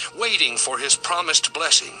God, waiting for his promised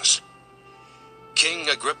blessings. King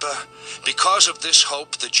Agrippa, because of this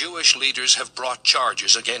hope, the Jewish leaders have brought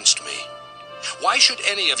charges against me. Why should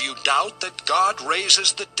any of you doubt that God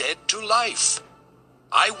raises the dead to life?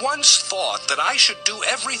 I once thought that I should do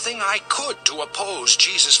everything I could to oppose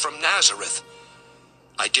Jesus from Nazareth.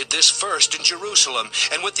 I did this first in Jerusalem,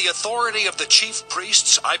 and with the authority of the chief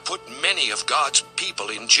priests, I put many of God's people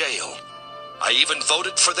in jail. I even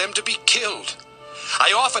voted for them to be killed.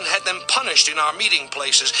 I often had them punished in our meeting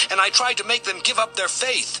places, and I tried to make them give up their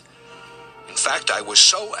faith. In fact, I was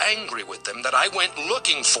so angry with them that I went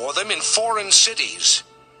looking for them in foreign cities.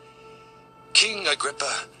 King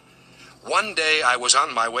Agrippa, one day I was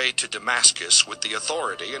on my way to Damascus with the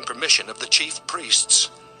authority and permission of the chief priests.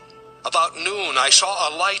 About noon, I saw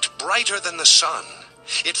a light brighter than the sun.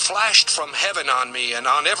 It flashed from heaven on me and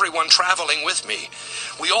on everyone traveling with me.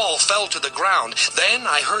 We all fell to the ground. Then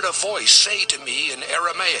I heard a voice say to me in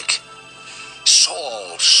Aramaic,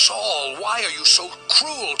 "Saul, Saul, why are you so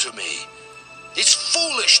cruel to me? It's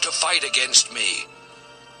foolish to fight against me."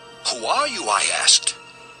 "Who are you?" I asked.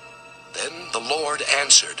 Then the Lord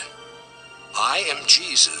answered, "I am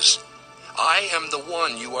Jesus. I am the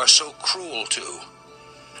one you are so cruel to.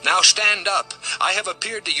 Now stand up. I have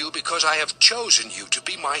appeared to you because I have chosen you to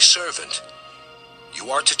be my servant. You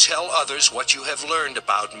are to tell others what you have learned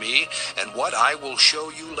about me and what I will show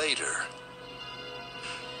you later."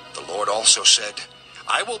 The Lord also said,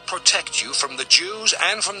 "I will protect you from the Jews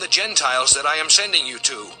and from the Gentiles that I am sending you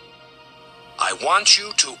to. I want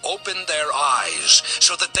you to open their eyes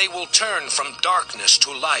so that they will turn from darkness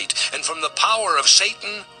to light and from the power of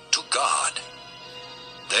Satan to God.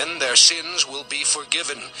 Then their sins will be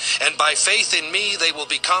forgiven, and by faith in me they will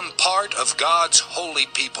become part of God's holy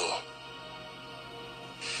people."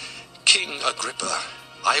 King Agrippa,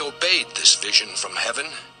 I obeyed this vision from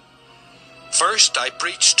heaven. First I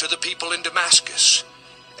preached to the people in Damascus,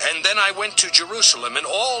 and then I went to Jerusalem and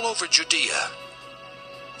all over Judea.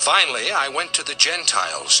 Finally, I went to the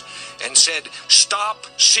Gentiles and said, "Stop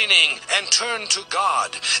sinning and turn to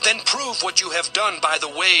God. Then prove what you have done by the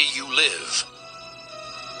way you live."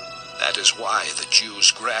 That is why the Jews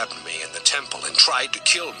grabbed me in the temple and tried to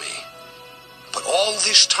kill me. But all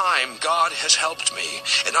this time God has helped me,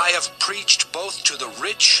 and I have preached both to the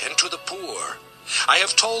rich and to the poor. I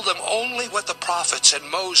have told them only what the prophets and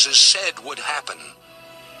Moses said would happen.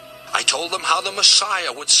 I told them how the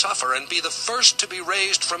Messiah would suffer and be the first to be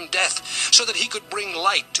raised from death, so that he could bring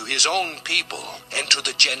light to his own people and to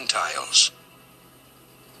the Gentiles.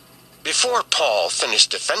 Before Paul finished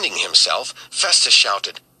defending himself, Festus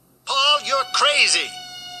shouted, "Paul, you're crazy.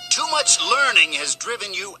 Too much learning has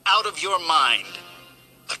driven you out of your mind."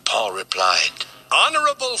 But Paul replied,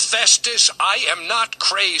 "Honorable Festus, I am not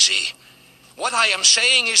crazy. What I am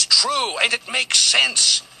saying is true, and it makes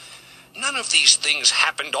sense. None of these things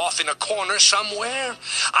happened off in a corner somewhere.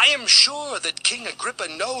 I am sure that King Agrippa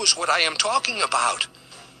knows what I am talking about.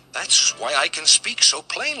 That's why I can speak so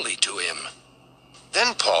plainly to him."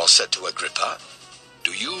 Then Paul said to Agrippa,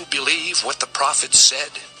 "Do you believe what the prophets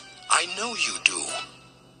said? I know you do."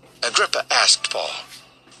 Agrippa asked Paul,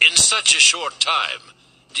 "In such a short time,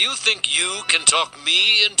 do you think you can talk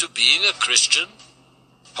me into being a Christian?"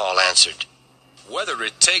 Paul answered, "Whether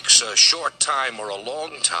it takes a short time or a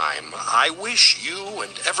long time, I wish you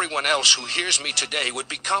and everyone else who hears me today would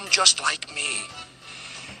become just like me.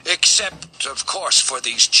 Except, of course, for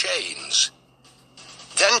these chains."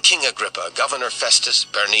 Then King Agrippa, Governor Festus,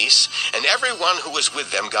 Bernice, and everyone who was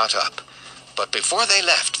with them got up. But before they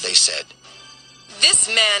left, they said, "This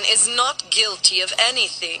man is not guilty of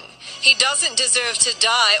anything. He doesn't deserve to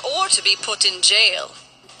die or to be put in jail."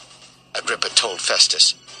 Agrippa told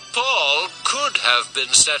Festus, "Paul could have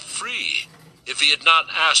been set free if he had not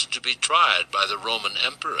asked to be tried by the Roman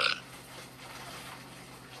emperor."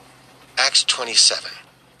 Acts 27.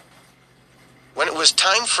 When it was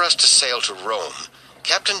time for us to sail to Rome,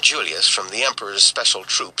 Captain Julius from the emperor's special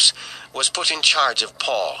troops was put in charge of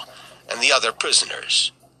Paul and the other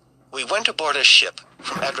prisoners. We went aboard a ship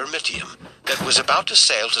from Adramyttium that was about to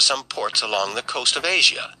sail to some ports along the coast of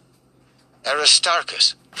Asia.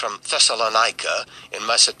 Aristarchus from Thessalonica in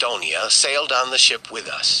Macedonia sailed on the ship with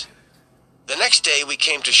us. The next day we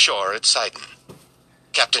came to shore at Sidon.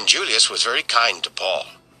 Captain Julius was very kind to Paul.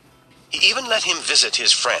 He even let him visit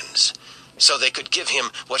his friends, so they could give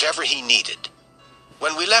him whatever he needed.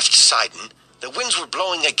 When we left Sidon, the winds were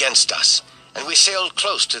blowing against us, and we sailed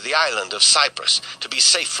close to the island of Cyprus to be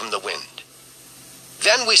safe from the wind.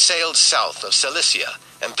 Then we sailed south of Cilicia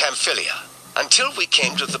and Pamphylia until we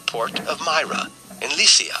came to the port of Myra in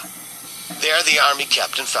Lycia. There the army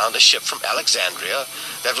captain found a ship from Alexandria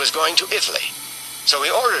that was going to Italy, so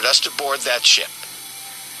he ordered us to board that ship.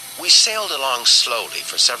 We sailed along slowly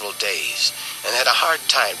for several days and had a hard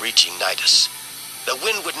time reaching Cnidus. The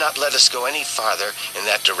wind would not let us go any farther in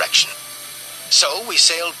that direction. So we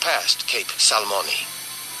sailed past Cape Salmone,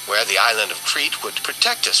 where the island of Crete would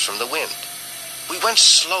protect us from the wind. We went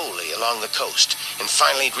slowly along the coast and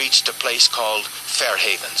finally reached a place called Fair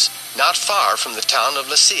Havens, not far from the town of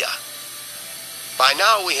Lycia. By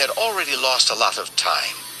now we had already lost a lot of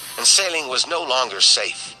time, and sailing was no longer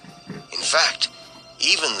safe. In fact,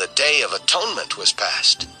 even the Day of Atonement was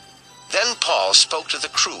past. Then Paul spoke to the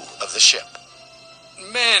crew of the ship.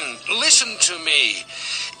 Men, listen to me.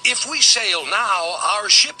 If we sail now, our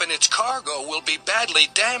ship and its cargo will be badly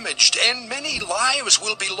damaged, and many lives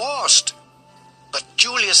will be lost. But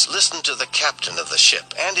Julius listened to the captain of the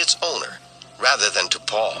ship and its owner, rather than to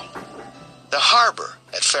Paul. The harbor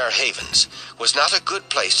at Fair Havens was not a good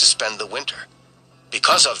place to spend the winter.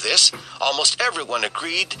 Because of this, almost everyone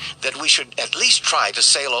agreed that we should at least try to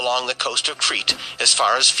sail along the coast of Crete as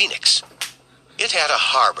far as Phoenix. It had a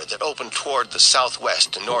harbor that opened toward the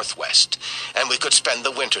southwest and northwest, and we could spend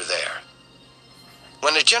the winter there.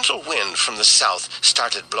 When a gentle wind from the south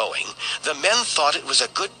started blowing, the men thought it was a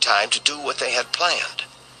good time to do what they had planned.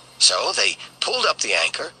 So they pulled up the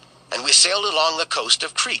anchor, and we sailed along the coast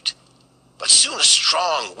of Crete. But soon a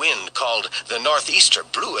strong wind called the northeaster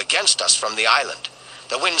blew against us from the island.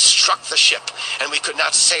 The wind struck the ship, and we could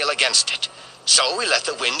not sail against it. So we let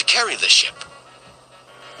the wind carry the ship.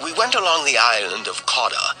 We went along the island of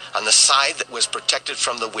Cauda on the side that was protected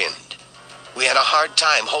from the wind. We had a hard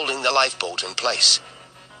time holding the lifeboat in place.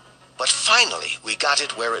 But finally we got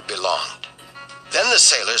it where it belonged. Then the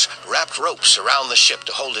sailors wrapped ropes around the ship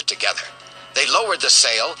to hold it together. They lowered the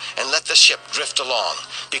sail and let the ship drift along,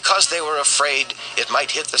 because they were afraid it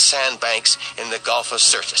might hit the sandbanks in the Gulf of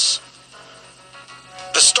Syrtis.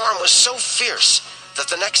 The storm was so fierce that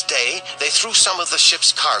the next day they threw some of the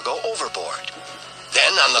ship's cargo overboard.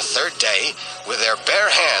 Then on the third day, with their bare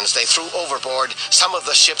hands, they threw overboard some of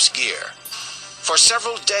the ship's gear. For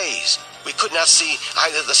several days, we could not see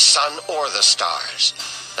either the sun or the stars.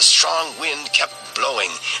 A strong wind kept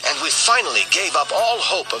blowing, and we finally gave up all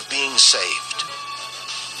hope of being saved.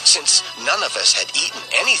 Since none of us had eaten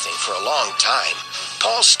anything for a long time,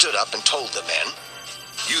 Paul stood up and told the men,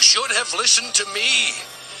 "You should have listened to me.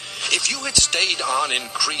 If you had stayed on in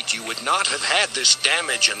Crete, you would not have had this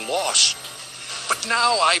damage and loss. But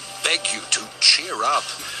now I beg you to cheer up,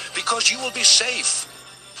 because you will be safe.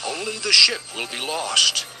 Only the ship will be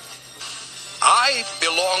lost. I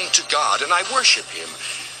belong to God, and I worship him.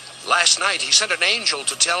 Last night he sent an angel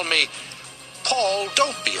to tell me, 'Paul,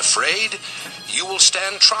 don't be afraid. You will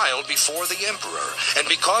stand trial before the emperor, and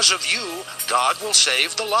because of you, God will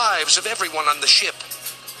save the lives of everyone on the ship.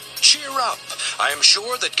 Cheer up. I am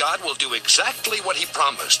sure that God will do exactly what he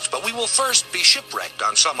promised, but we will first be shipwrecked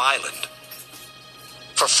on some island.'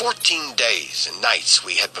 For 14 days and nights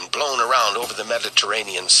we had been blown around over the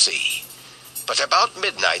Mediterranean Sea. But about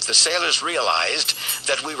midnight the sailors realized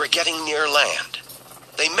that we were getting near land.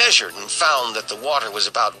 They measured and found that the water was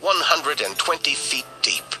about 120 feet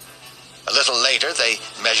deep. A little later they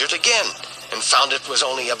measured again and found it was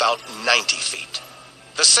only about 90 feet.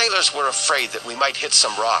 The sailors were afraid that we might hit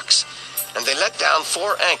some rocks, and they let down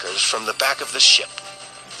 4 anchors from the back of the ship.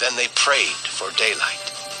 Then they prayed for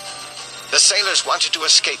daylight. The sailors wanted to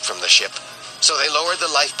escape from the ship, so they lowered the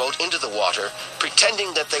lifeboat into the water,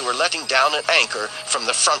 pretending that they were letting down an anchor from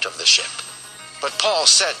the front of the ship. But Paul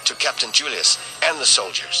said to Captain Julius and the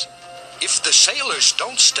soldiers, "If the sailors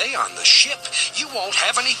don't stay on the ship, you won't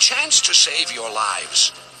have any chance to save your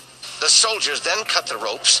lives." The soldiers then cut the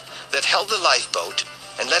ropes that held the lifeboat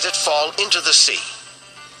and let it fall into the sea.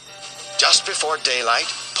 Just before daylight,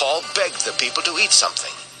 Paul begged the people to eat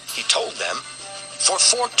something. He told them, "For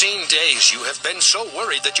 14 days you have been so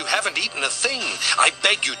worried that you haven't eaten a thing. I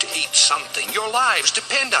beg you to eat something. Your lives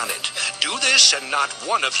depend on it. Do this and not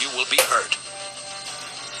one of you will be hurt."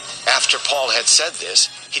 After Paul had said this,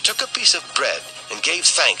 he took a piece of bread and gave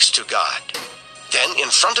thanks to God. Then,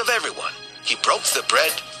 in front of everyone, he broke the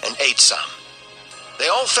bread and ate some. They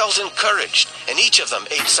all felt encouraged, and each of them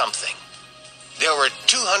ate something. There were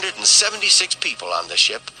 276 people on the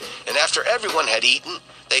ship, and after everyone had eaten,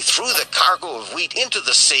 they threw the cargo of wheat into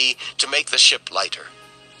the sea to make the ship lighter.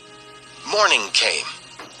 Morning came,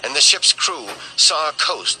 and the ship's crew saw a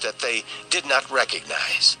coast that they did not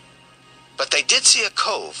recognize. But they did see a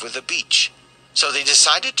cove with a beach, so they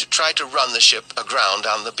decided to try to run the ship aground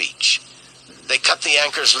on the beach. They cut the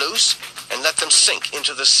anchors loose and let them sink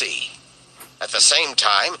into the sea. At the same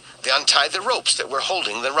time, they untied the ropes that were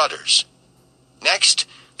holding the rudders. Next,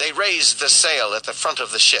 they raised the sail at the front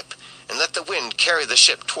of the ship and let the wind carry the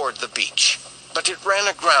ship toward the beach. But it ran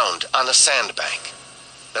aground on a sandbank.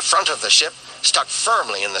 The front of the ship stuck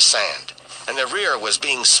firmly in the sand, and the rear was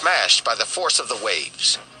being smashed by the force of the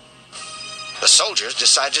waves. The soldiers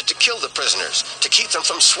decided to kill the prisoners to keep them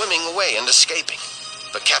from swimming away and escaping.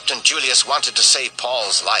 But Captain Julius wanted to save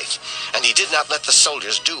Paul's life, and he did not let the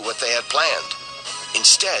soldiers do what they had planned.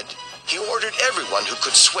 Instead, he ordered everyone who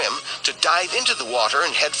could swim to dive into the water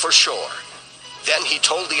and head for shore. Then he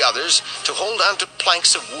told the others to hold on to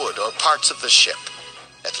planks of wood or parts of the ship.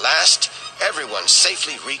 At last, everyone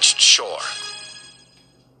safely reached shore.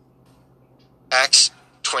 Acts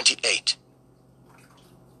 28.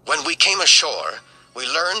 When we came ashore, we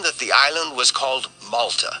learned that the island was called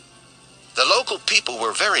Malta. The local people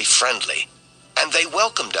were very friendly, and they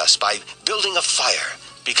welcomed us by building a fire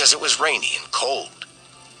because it was rainy and cold.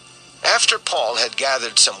 After Paul had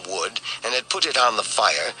gathered some wood and had put it on the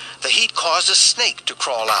fire, the heat caused a snake to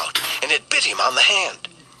crawl out, and it bit him on the hand.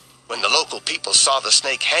 When the local people saw the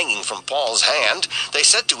snake hanging from Paul's hand, they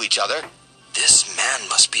said to each other, "This man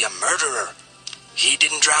must be a murderer. He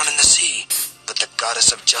didn't drown in the sea, but the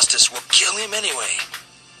goddess of justice will kill him anyway."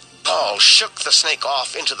 Paul shook the snake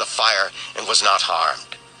off into the fire and was not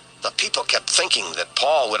harmed. The people kept thinking that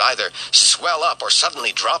Paul would either swell up or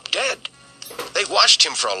suddenly drop dead. They watched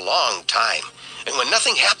him for a long time, and when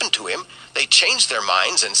nothing happened to him, they changed their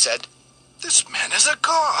minds and said, "This man is a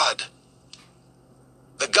god."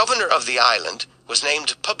 The governor of the island was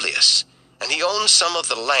named Publius, and he owned some of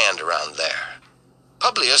the land around there.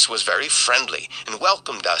 Publius was very friendly and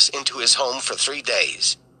welcomed us into his home for 3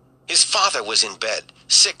 days. His father was in bed,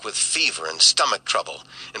 sick with fever and stomach trouble,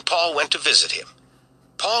 and Paul went to visit him.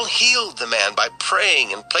 Paul healed the man by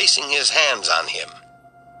praying and placing his hands on him.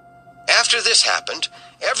 After this happened,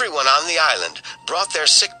 everyone on the island brought their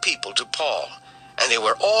sick people to Paul, and they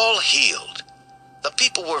were all healed. The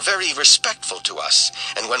people were very respectful to us,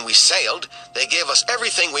 and when we sailed, they gave us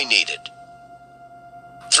everything we needed.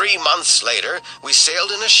 3 months later, we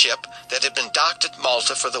sailed in a ship that had been docked at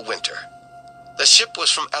Malta for the winter. The ship was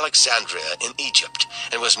from Alexandria in Egypt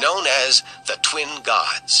and was known as the Twin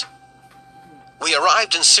Gods. We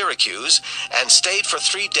arrived in Syracuse and stayed for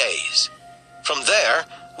 3 days. From there,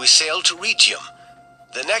 we sailed to Rhegium.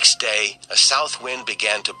 The next day, a south wind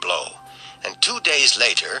began to blow, and 2 days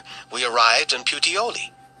later, we arrived in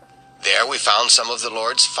Puteoli. There we found some of the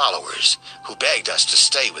Lord's followers, who begged us to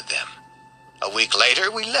stay with them. A week later,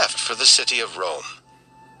 we left for the city of Rome.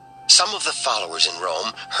 Some of the followers in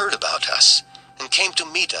Rome heard about us and came to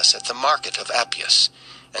meet us at the market of Appius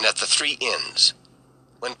and at the 3 inns.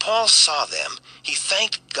 When Paul saw them, he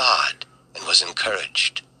thanked God and was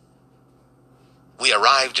encouraged. We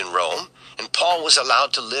arrived in Rome, and Paul was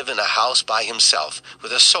allowed to live in a house by himself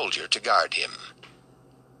with a soldier to guard him.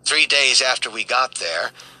 3 days after we got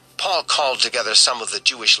there, Paul called together some of the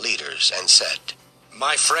Jewish leaders and said,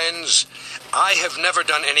 "My friends, I have never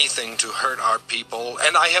done anything to hurt our people,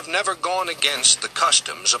 and I have never gone against the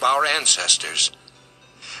customs of our ancestors.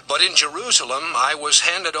 But in Jerusalem, I was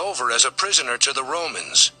handed over as a prisoner to the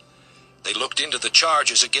Romans. They looked into the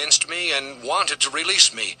charges against me and wanted to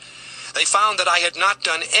release me. They found that I had not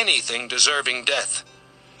done anything deserving death.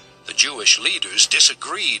 The Jewish leaders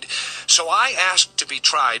disagreed, so I asked to be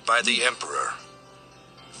tried by the emperor.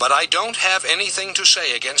 But I don't have anything to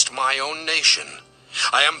say against my own nation.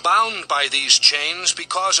 I am bound by these chains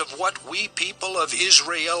because of what we people of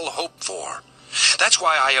Israel hope for. That's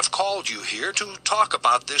why I have called you here to talk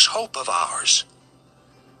about this hope of ours."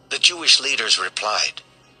 The Jewish leaders replied,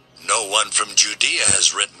 "No one from Judea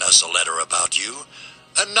has written us a letter about you,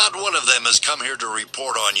 and not one of them has come here to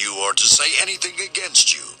report on you or to say anything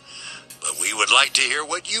against you. But we would like to hear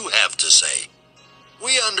what you have to say.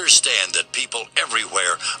 We understand that people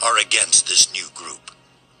everywhere are against this new group."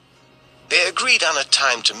 They agreed on a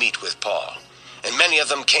time to meet with Paul, and many of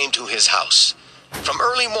them came to his house. From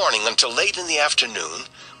early morning until late in the afternoon,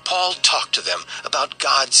 Paul talked to them about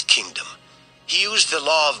God's kingdom. He used the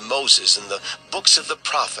law of Moses and the books of the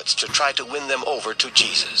prophets to try to win them over to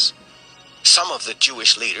Jesus. Some of the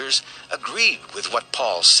Jewish leaders agreed with what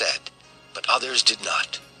Paul said, but others did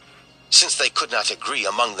not. Since they could not agree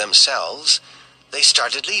among themselves, They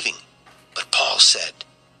started leaving, but Paul said,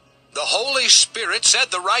 "The Holy Spirit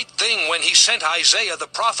said the right thing when he sent Isaiah the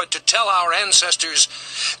prophet to tell our ancestors,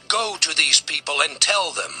 'Go to these people and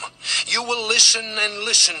tell them, you will listen and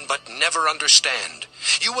listen but never understand.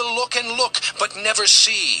 You will look and look but never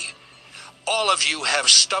see. All of you have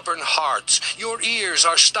stubborn hearts. Your ears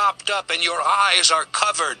are stopped up and your eyes are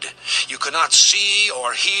covered. You cannot see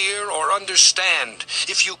or hear or understand.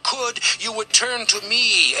 If you could, you would turn to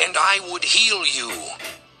me and I would heal you.'"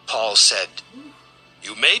 Paul said,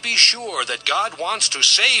 "You may be sure that God wants to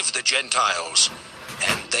save the Gentiles,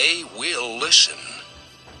 and they will listen."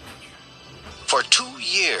 For 2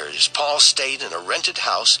 years, Paul stayed in a rented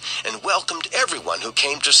house and welcomed everyone who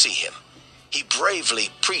came to see him. He bravely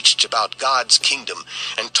preached about God's kingdom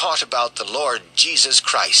and taught about the Lord Jesus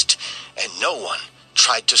Christ, and no one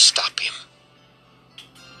tried to stop him.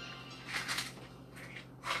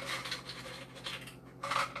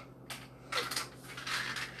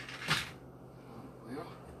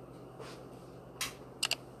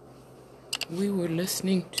 We were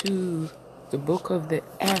listening to the book of the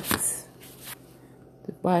Acts,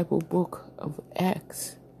 the Bible book of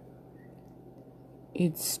Acts.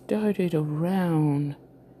 It started around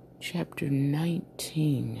chapter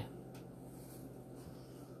 19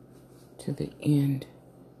 to the end.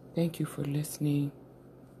 Thank you for listening.